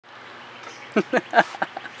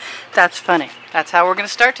That's funny. That's how we're going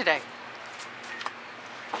to start today.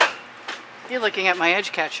 You're looking at my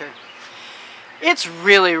edge catcher. It's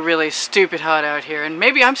really, really stupid hot out here, and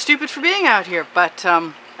maybe I'm stupid for being out here, but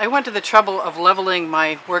I went to the trouble of leveling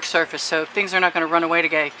my work surface so things are not going to run away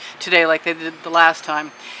today like they did the last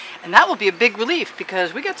time. And that will be a big relief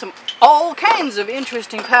because we got all kinds of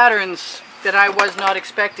interesting patterns that I was not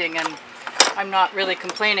expecting, and I'm not really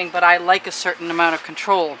complaining, but I like a certain amount of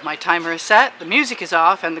control. My timer is set, the music is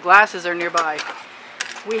off, and the glasses are nearby.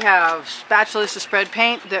 We have spatulas to spread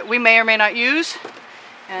paint that we may or may not use,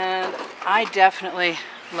 and I definitely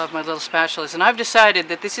love my little spatulas. And I've decided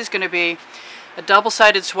that this is going to be a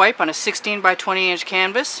double-sided swipe on a 16 by 20 inch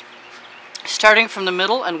canvas, starting from the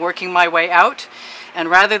middle and working my way out. And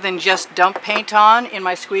rather than just dump paint on in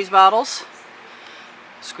my squeeze bottles,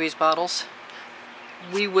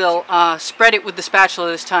 we will spread it with the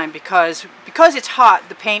spatula this time because it's hot,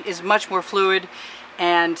 the paint is much more fluid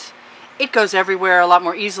and it goes everywhere a lot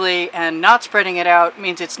more easily, and not spreading it out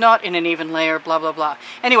means it's not in an even layer, blah blah blah.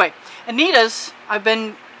 Anyway, Anita's I've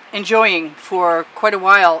been enjoying for quite a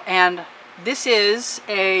while, and this is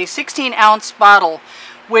a 16-ounce bottle,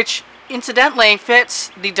 which incidentally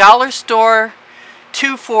fits the dollar store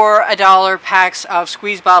 2 for $1 packs of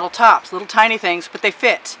squeeze bottle tops. Little tiny things, but they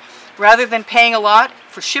fit. Rather than paying a lot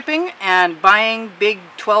for shipping and buying big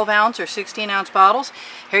 12-ounce or 16-ounce bottles,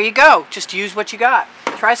 here you go. Just use what you got.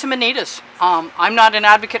 Try some Anita's. I'm not an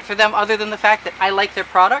advocate for them other than the fact that I like their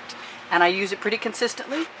product and I use it pretty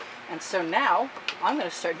consistently. And so now I'm going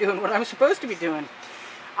to start doing what I'm supposed to be doing.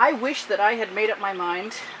 I wish that I had made up my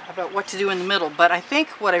mind about what to do in the middle, but I think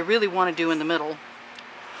what I really want to do in the middle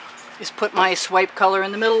is put my swipe color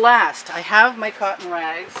in the middle last. I have my cotton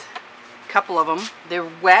rags, a couple of them. They're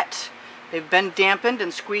wet. They've been dampened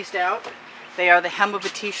and squeezed out. They are the hem of a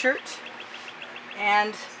t-shirt.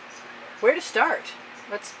 And where to start?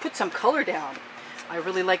 Let's put some color down. I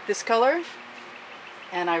really like this color,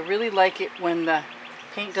 and I really like it when the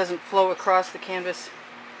paint doesn't flow across the canvas.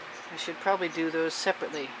 I should probably do those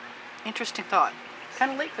separately. Interesting thought.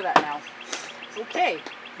 Kind of late for that now. Okay,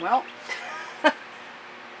 well,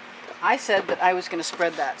 I said that I was going to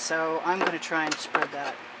spread that, so I'm going to try and spread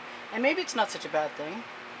that. And maybe it's not such a bad thing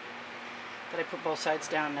that I put both sides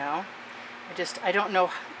down now. I don't know.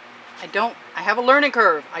 I have a learning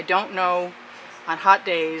curve. I don't know on hot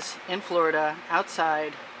days in Florida,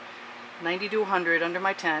 outside, 90 to 100 under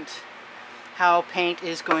my tent, how paint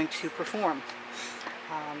is going to perform.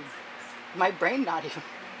 My brain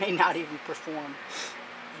may not even perform.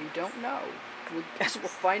 You don't know. We guess we'll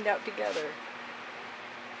find out together.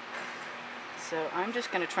 So I'm just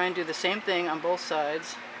going to try and do the same thing on both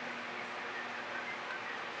sides.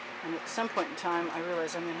 And at some point in time, I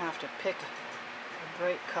realize I'm going to have to pick a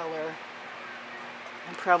bright color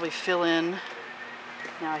and probably fill in.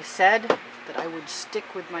 Now I said that I would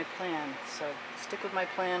stick with my plan, so stick with my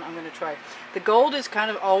plan. I'm going to try. The gold is kind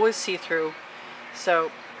of always see-through,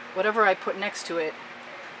 so whatever I put next to it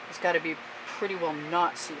has got to be pretty well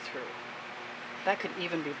not see-through. That could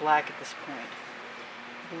even be black at this point.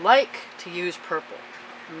 I'd like to use purple.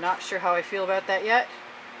 I'm not sure how I feel about that yet.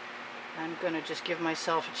 I'm going to just give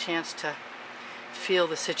myself a chance to feel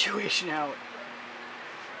the situation out.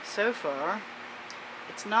 So far,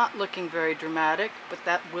 it's not looking very dramatic, but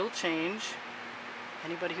that will change.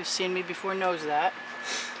 Anybody who's seen me before knows that.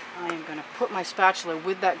 I am going to put my spatula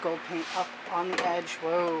with that gold paint up on the edge.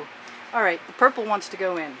 Whoa. Alright, the purple wants to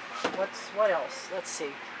go in. What else? Let's see.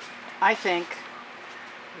 I think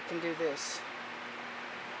we can do this.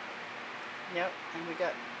 Yep, and we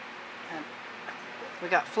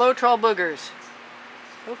got Floetrol boogers.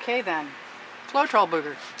 Okay then. Floetrol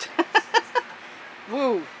booger.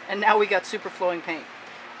 Woo! And now we got super flowing paint.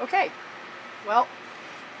 Okay. Well,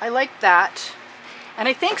 I like that. And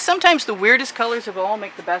I think sometimes the weirdest colors of all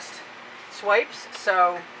make the best swipes.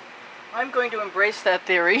 So I'm going to embrace that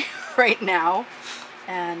theory right now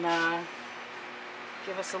and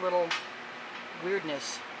give us a little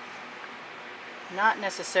weirdness. Not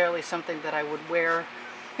necessarily something that I would wear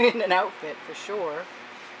in an outfit for sure,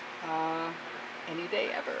 any day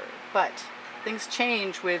ever. But things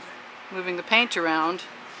change with moving the paint around,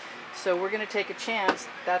 so we're going to take a chance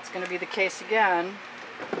that's going to be the case again.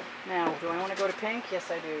 Now, do I want to go to pink?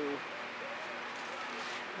 Yes, I do.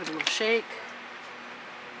 Give it a little shake.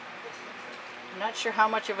 I'm not sure how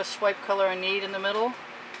much of a swipe color I need in the middle.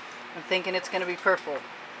 I'm thinking it's going to be purple,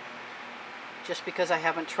 just because I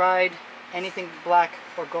haven't tried anything black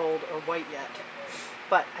or gold or white yet.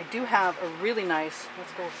 But I do have a really nice,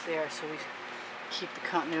 let's go there so we keep the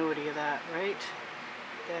continuity of that, right?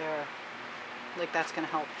 There. Like that's going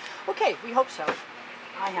to help. Okay, we hope so.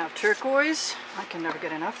 I have turquoise. I can never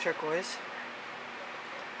get enough turquoise.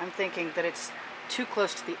 I'm thinking that it's too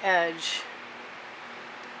close to the edge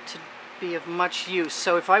to be of much use.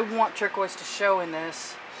 So if I want turquoise to show in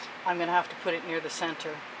this, I'm going to have to put it near the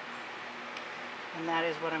center. And that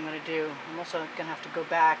is what I'm going to do. I'm also going to have to go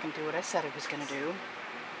back and do what I said I was going to do.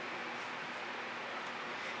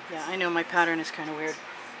 Yeah, I know my pattern is kind of weird.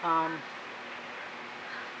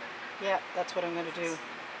 Yeah, that's what I'm going to do.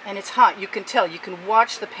 And it's hot. You can tell. You can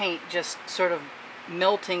watch the paint just sort of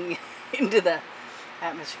melting into the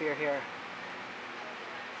atmosphere here.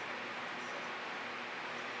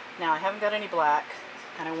 Now, I haven't got any black,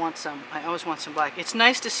 and I want some. I always want some black. It's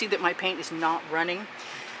nice to see that my paint is not running.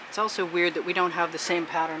 It's also weird that we don't have the same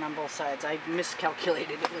pattern on both sides. I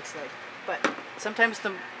miscalculated, it looks like. But sometimes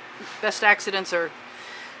the best accidents are...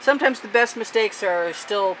 Sometimes the best mistakes are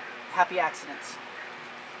still happy accidents.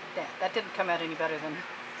 Yeah, that didn't come out any better than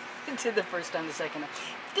it did the first time, the second time.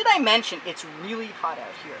 Did I mention it's really hot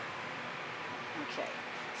out here? Okay,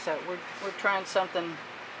 so we're trying something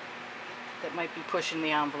that might be pushing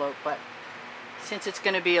the envelope, but since it's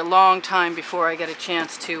going to be a long time before I get a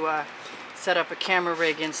chance to set up a camera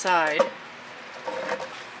rig inside,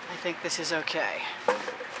 I think this is okay.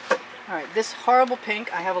 Alright, this horrible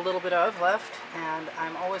pink I have a little bit of left, and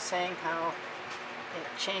I'm always saying how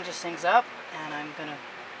it changes things up, and I'm going to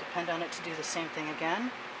depend on it to do the same thing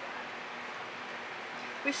again.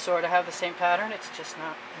 We sort of have the same pattern, it's just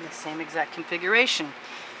not in the same exact configuration.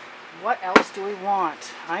 What else do we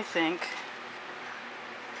want? I think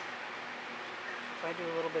if I do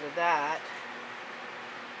a little bit of that,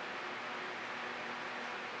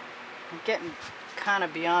 I'm getting kind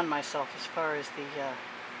of beyond myself as far as the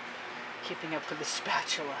keeping up with the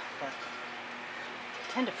spatula, but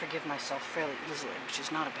I tend to forgive myself fairly easily, which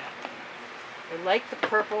is not a bad thing. I like the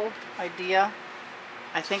purple idea.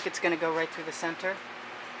 I think it's going to go right through the center,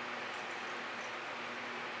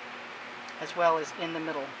 as well as in the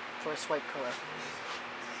middle for a swipe color.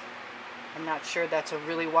 I'm not sure that's a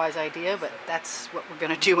really wise idea, but that's what we're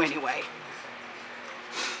going to do anyway.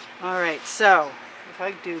 Alright, so if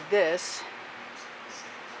I do this,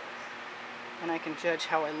 and I can judge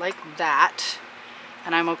how I like that,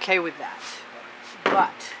 and I'm okay with that.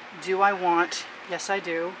 But do I want, yes I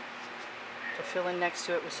do, to fill in next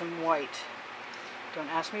to it with some white. Don't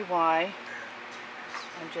ask me why.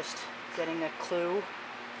 I'm just getting a clue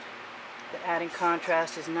that adding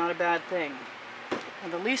contrast is not a bad thing.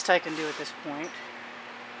 And the least I can do at this point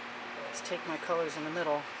is take my colors in the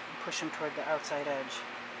middle and push them toward the outside edge.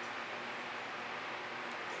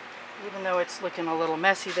 Even though it's looking a little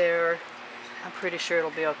messy there, I'm pretty sure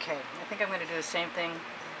it'll be okay. I think I'm going to do the same thing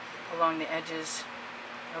along the edges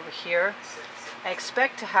over here. I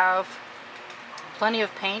expect to have plenty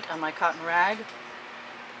of paint on my cotton rag,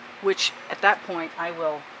 which at that point I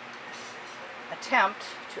will attempt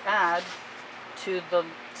to add to the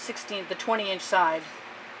 20-inch side,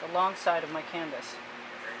 the long side of my canvas.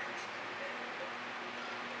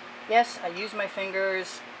 Yes, I use my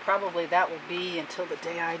fingers. Probably that will be until the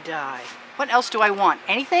day I die. What else do I want?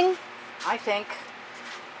 Anything? I think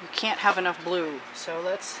you can't have enough blue, so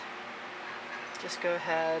let's just go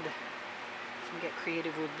ahead and get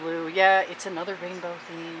creative with blue. Yeah, it's another rainbow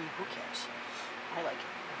theme. Who cares? I like it.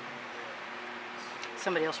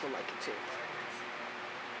 Somebody else will like it too.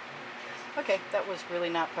 Okay, that was really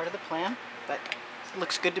not part of the plan, but it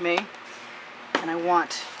looks good to me. And I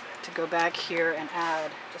want to go back here and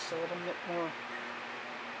add just a little bit more.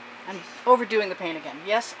 I'm overdoing the paint again.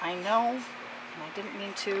 Yes, I know, and I didn't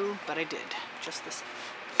mean to, but I did. Just this.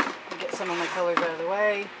 I'll get some of my colors out of the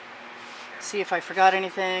way. See if I forgot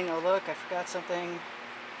anything. Oh look, I forgot something.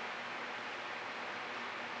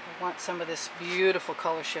 I want some of this beautiful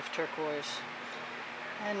color shift turquoise.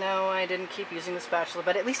 And no, I didn't keep using the spatula,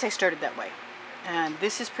 but at least I started that way. And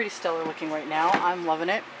this is pretty stellar looking right now. I'm loving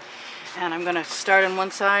it. And I'm going to start on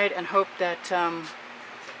one side and hope that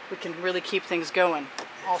we can really keep things going.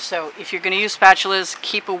 Also, if you're going to use spatulas,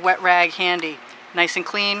 keep a wet rag handy. Nice and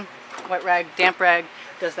clean. Wet rag, damp rag,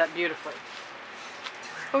 does that beautifully.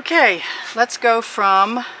 Okay, let's go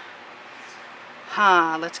from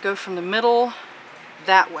the middle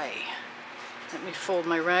that way. Let me fold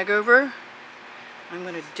my rag over. I'm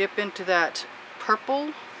going to dip into that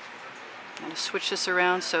purple. I'm going to switch this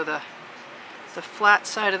around so the flat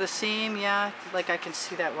side of the seam, yeah, like I can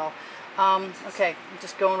see that well. Okay, I'm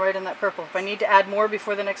just going right in that purple. If I need to add more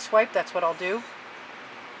before the next swipe, that's what I'll do.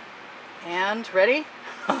 And ready?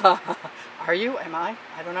 Are you? Am I?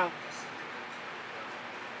 I don't know.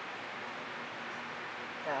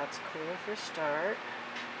 That's cool for a start.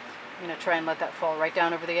 I'm going to try and let that fall right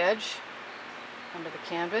down over the edge, under the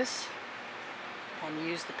canvas. and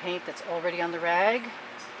use the paint that's already on the rag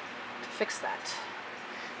to fix that.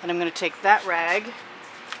 And I'm going to take that rag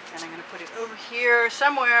and I'm going to put it over here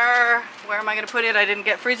somewhere. Where am I going to put it? I didn't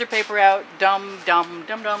get freezer paper out. Dumb.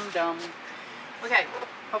 Okay,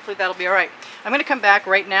 hopefully that'll be all right. I'm going to come back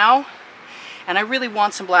right now, and I really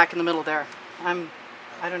want some black in the middle there. I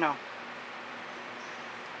don't know.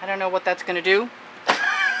 I don't know what that's going to do,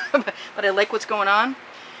 but I like what's going on,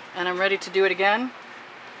 and I'm ready to do it again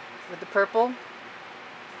with the purple.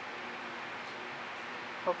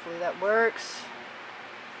 Hopefully that works.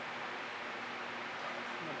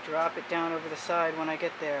 I'm going to drop it down over the side when I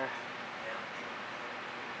get there.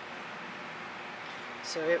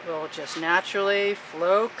 So it will just naturally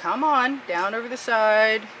flow, come on, down over the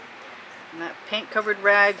side. And that paint-covered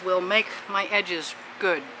rag will make my edges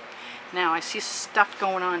good. Now, I see stuff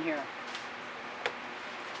going on here.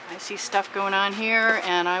 I see stuff going on here,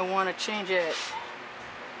 and I want to change it.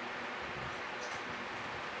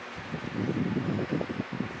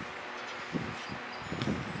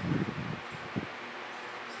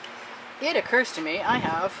 It occurs to me I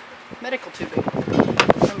have medical tubing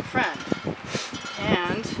from a friend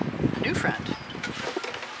and a new friend.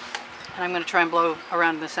 And I'm going to try and blow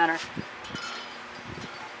around in the center.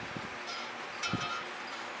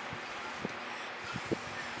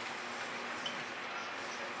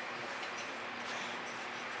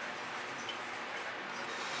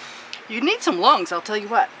 You need some lungs, I'll tell you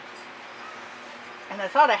what. And I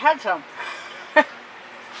thought I had some.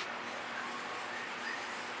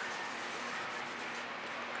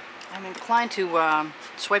 I'm inclined to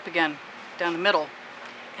swipe again down the middle,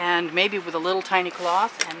 and maybe with a little tiny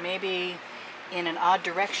cloth, and maybe in an odd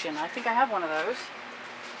direction. I think I have one of those.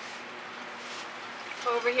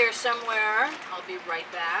 Over here somewhere. I'll be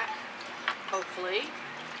right back, hopefully.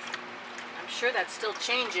 I'm sure that's still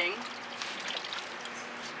changing.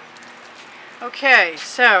 Okay,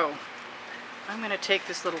 so I'm going to take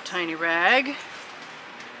this little tiny rag and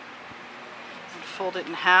fold it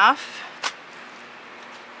in half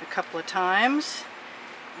a couple of times,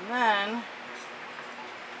 and then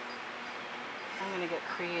I'm going to get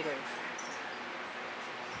creative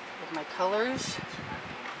with my colors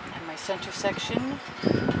and my center section,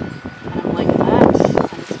 and I'm liking that,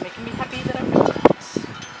 and it's making me happy that I'm doing that.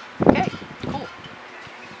 Okay, cool.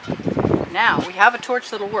 Now, we have a torch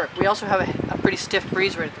that'll work. We also have a pretty stiff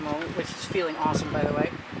breeze right at the moment, which is feeling awesome, by the way.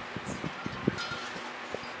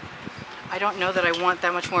 I don't know that I want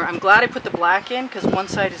that much more. I'm glad I put the black in, because one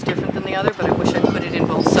side is different than the other, but I wish I'd put it in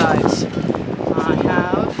both sides. I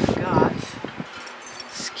have got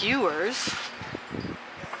skewers,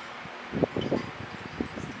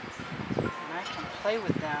 and I can play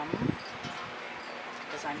with them,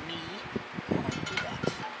 because I'm me, and I do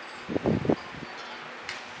that.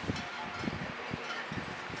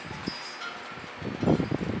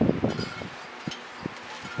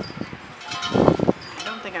 I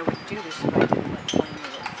don't think I would do this if I didn't like playing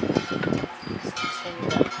with it. Just continue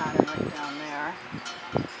that pattern right down there.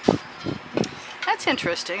 That's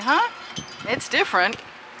interesting, huh? It's different.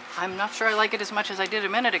 I'm not sure I like it as much as I did a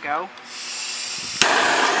minute ago.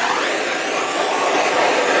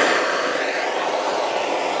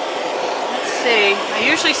 Let's see. I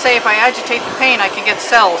usually say if I agitate the paint I can get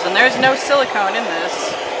cells, and there's no silicone in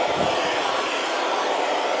this.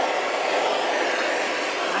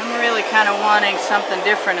 I'm really kind of wanting something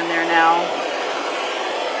different in there now.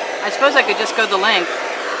 I suppose I could just go the length.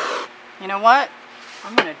 You know what?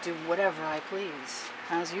 I'm going to do whatever I please,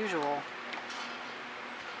 as usual.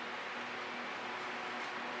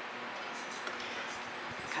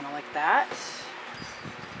 Kind of like that.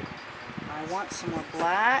 I want some more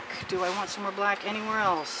black. Do I want some more black anywhere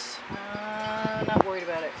else? Not worried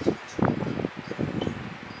about it.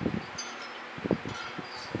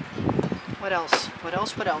 What else? What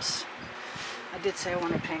else? What else? I did say I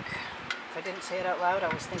wanted pink. If I didn't say it out loud,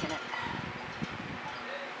 I was thinking it.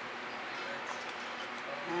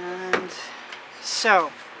 And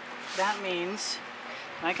so, that means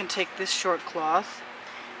I can take this short cloth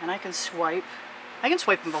and I can swipe. I can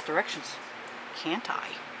swipe in both directions, can't I?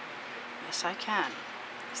 Yes, I can.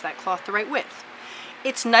 Is that cloth the right width?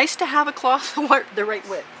 It's nice to have a cloth the right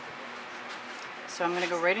width. So I'm going to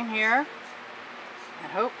go right in here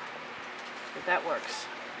and hope that that works.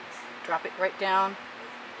 Drop it right down.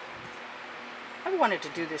 I've wanted to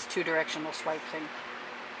do this two-directional swipe thing.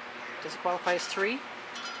 Does it qualify as 3?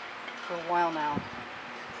 For a while now.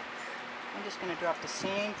 I'm just going to drop the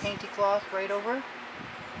same painty cloth right over.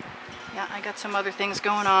 Yeah, I got some other things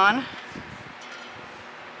going on.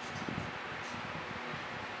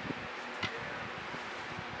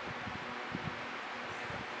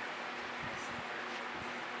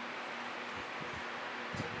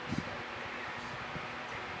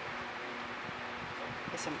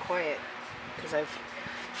 guess I'm quiet because I've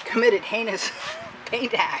committed heinous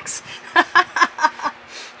paint hacks.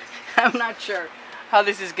 I'm not sure how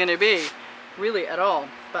this is going to be, really, at all.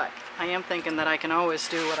 But I am thinking that I can always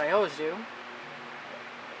do what I always do.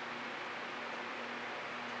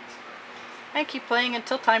 I keep playing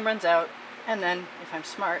until time runs out. And then, if I'm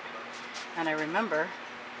smart and I remember,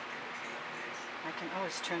 I can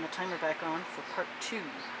always turn the timer back on for part 2. Now,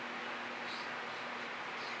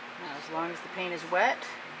 as long as the paint is wet,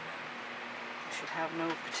 I should have no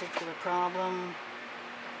particular problem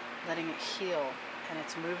letting it heal. And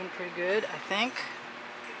it's moving pretty good, I think.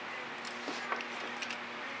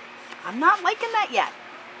 I'm not liking that yet.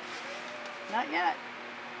 Not yet.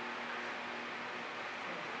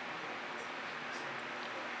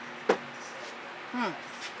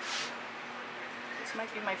 This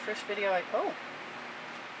might be my first video oh.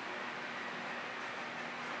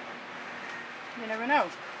 You never know.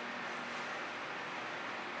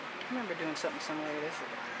 I remember doing something similar to this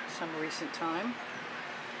at some recent time.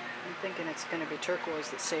 I'm thinking it's going to be turquoise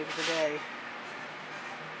that saves the day.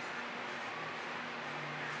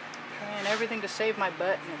 Trying everything to save my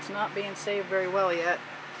butt, and it's not being saved very well yet.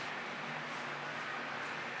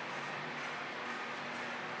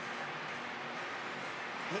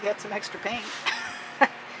 You got some extra paint.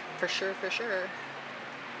 For sure, for sure.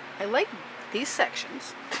 I like these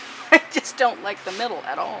sections. I just don't like the middle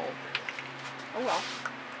at all. Oh well.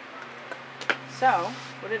 So,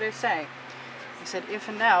 what did I say? I said, if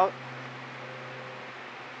in doubt,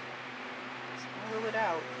 swirl it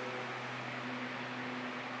out.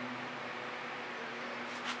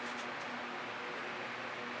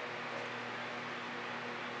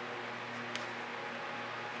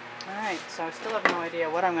 Alright, so I still have no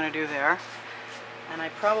idea what I'm going to do there. And I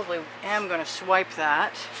probably am going to swipe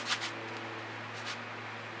that.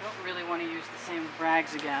 I don't really want to use the same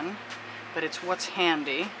rags again, but it's what's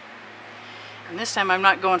handy. And this time I'm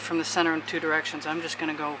not going from the center in 2 directions. I'm just going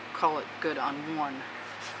to go call it good on one.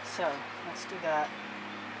 So, let's do that.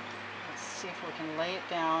 Let's see if we can lay it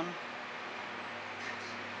down.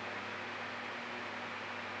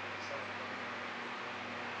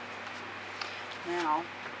 Now,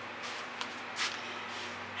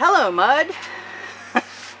 hello, mud!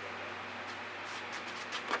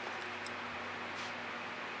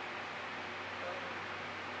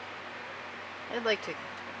 I'd like to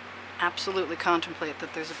absolutely contemplate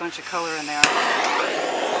that there's a bunch of color in there.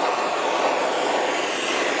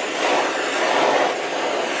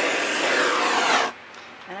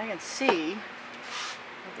 And I can see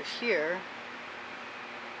over here,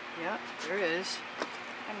 yeah, there is.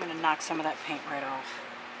 I'm going to knock some of that paint right off.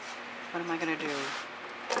 What am I going to do?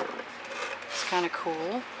 It's kind of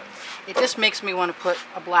cool. It just makes me want to put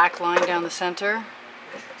a black line down the center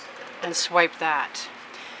and swipe that.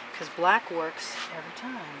 Because black works every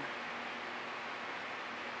time.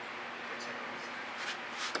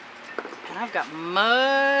 And I've got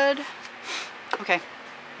mud. Okay,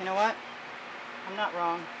 you know what? I'm not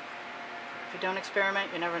wrong. If you don't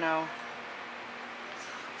experiment, you never know.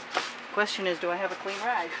 Question is, do I have a clean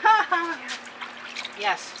rag?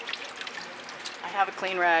 Yes, I have a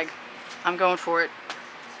clean rag. I'm going for it.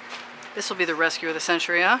 This will be the rescue of the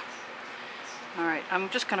century, huh? Alright, I'm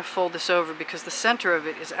just going to fold this over because the center of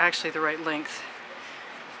it is actually the right length.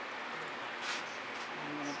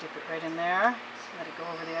 I'm going to dip it right in there. Let it go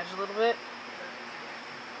over the edge a little bit.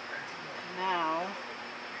 Now,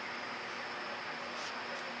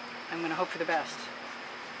 I'm going to hope for the best.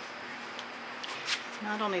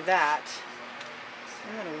 Not only that,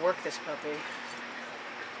 I'm going to work this puppy.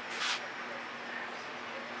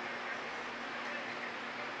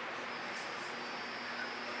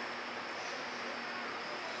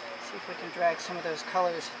 See if we can drag some of those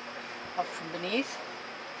colors up from beneath,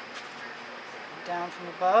 down from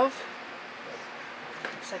above.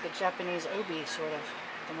 Looks like a Japanese obi, sort of,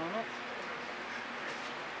 at the moment.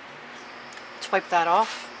 Let's wipe that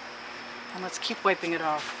off, and let's keep wiping it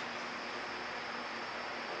off.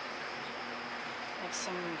 Make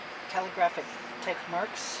some calligraphic type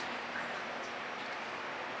marks.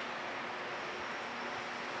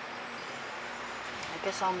 I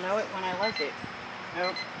guess I'll know it when I like it.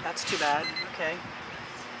 Nope, that's too bad. Okay.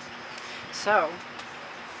 So,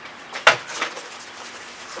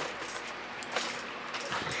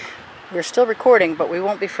 we're still recording, but we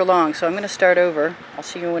won't be for long, so I'm going to start over. I'll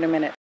see you in a minute.